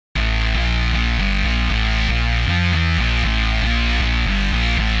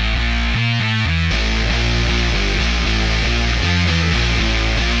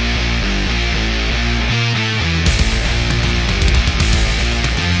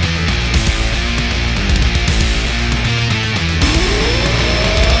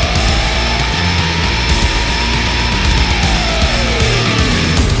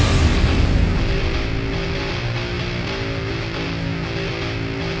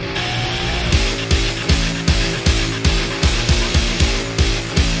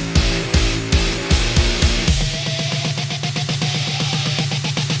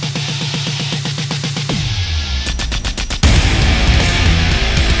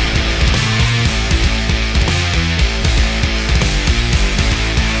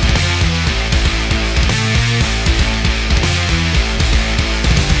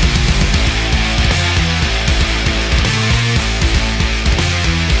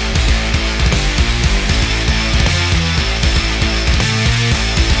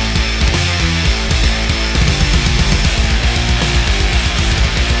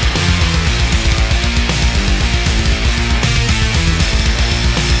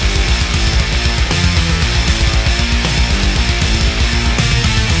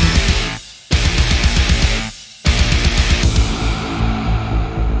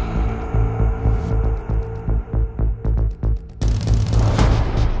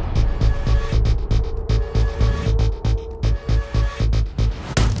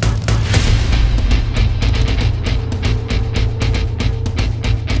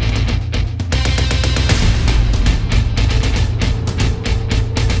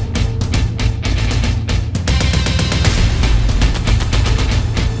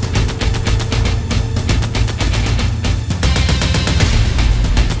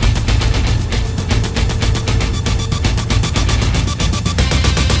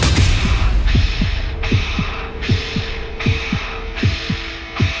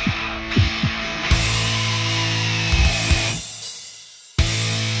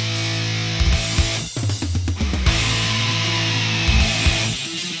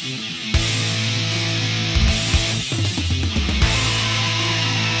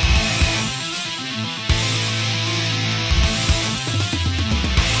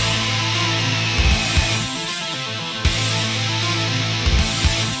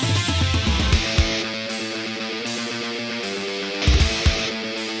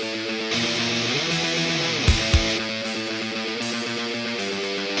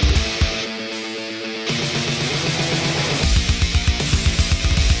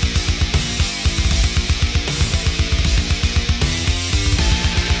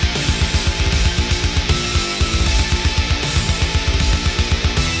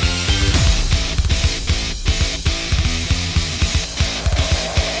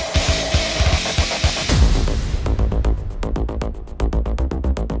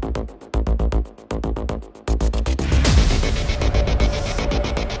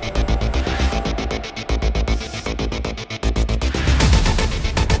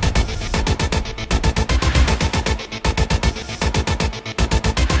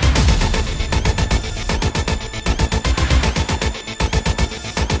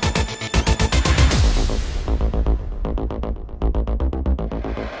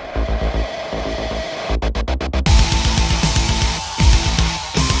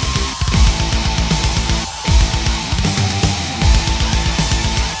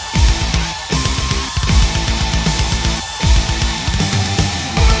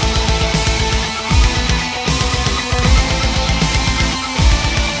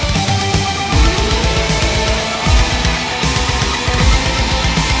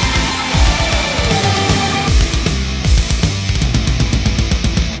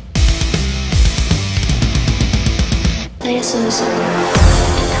Play it so slow.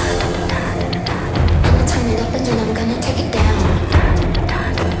 I'ma turn it up and then I'm gonna take it down.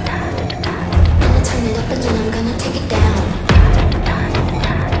 I'ma turn it up and then I'm gonna take it down.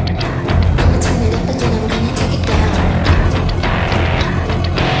 I'ma turn it up and then I'm gonna take it down.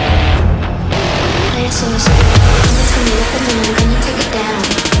 Play it so slow. I'ma turn it up and then I'm gonna take it down.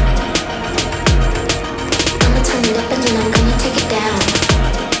 I'ma turn it up and then I'm gonna take it down.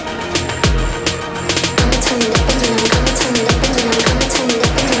 I'ma turn it up and then I'm gonna turn it up and then I'm gonna turn it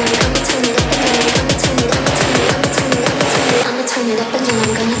up and then I'm gonna turn it up and then I'm gonna turn it up, I'ma turn it up and then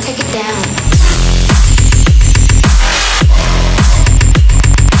I'm gonna take it down.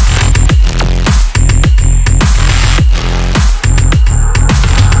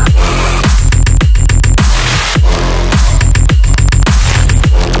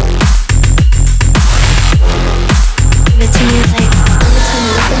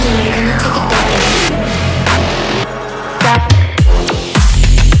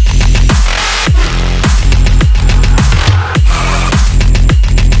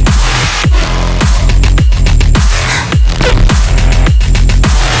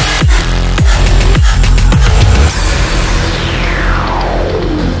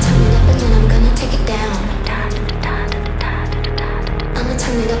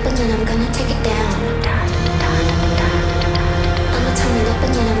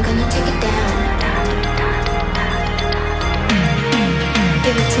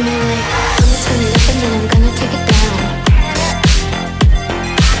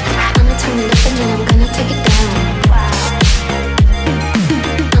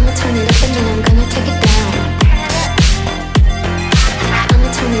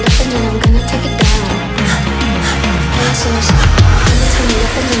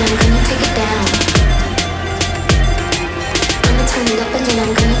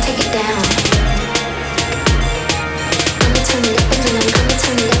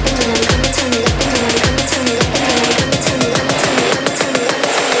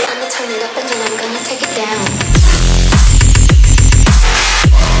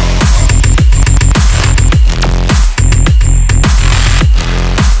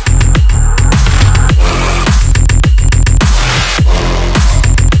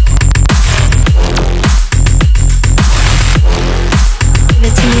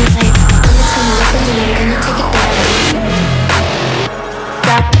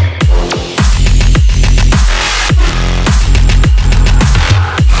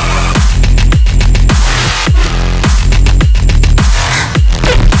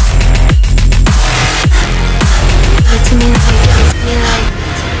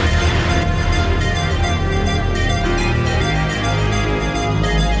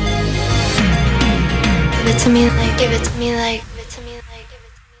 Give it to me like, give it to me like, give it to me like.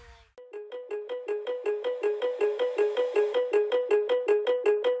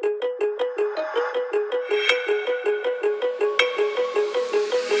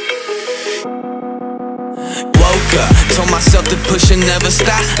 Woke up, told myself to push and never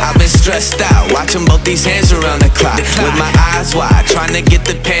stop. I've been stressed out, watching both these hands around the clock. With my eyes wide, trying to get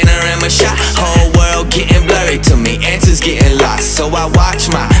the panorama shot. Whole world getting blurry to me, answers getting lost. So I watch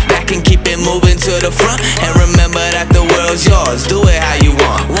my back and keep it moving to the front. And remember that the world's yours, do it how you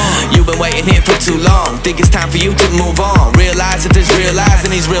want. You've been waiting here for too long, think it's time for you to move on. Realize that there's realize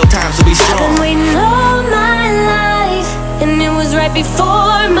in these real times to be strong. I've been waiting all my life, and it was right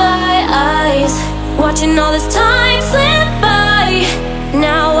before my eyes. Watching all this time slip by,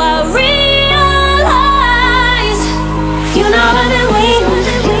 now I realize. You know I've been waiting,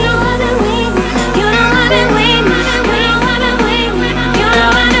 you know I've been waiting, you know I've been waiting, you know I've been waiting, you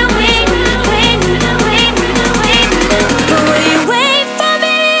know I've been waiting, waiting. But will you wait for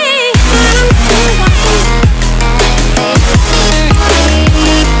me?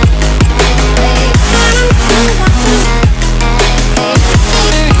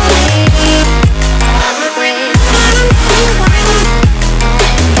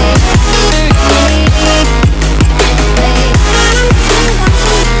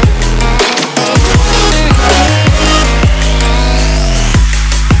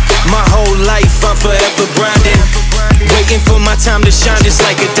 Forever grinding, waiting for my time to shine just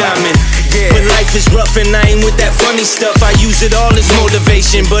like a diamond. When life is rough and I ain't with that funny stuff, I use it all as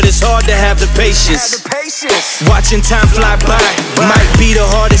motivation, but it's hard to have the patience. Watching time fly by might be the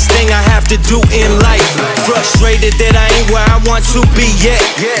hardest thing I have to do in life. Frustrated that I ain't where I want to be yet,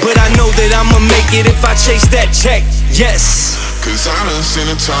 but I know that I'ma make it if I chase that check. Yes. Cause I done seen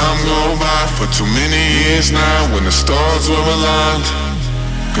the time go by for too many years now when the stars were aligned.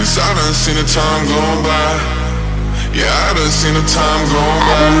 Cause I done seen the time go by. Yeah, I done seen the time go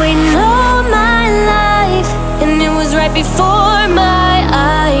by. I've been waiting all my life, and it was right before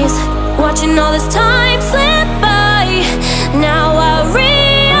this time.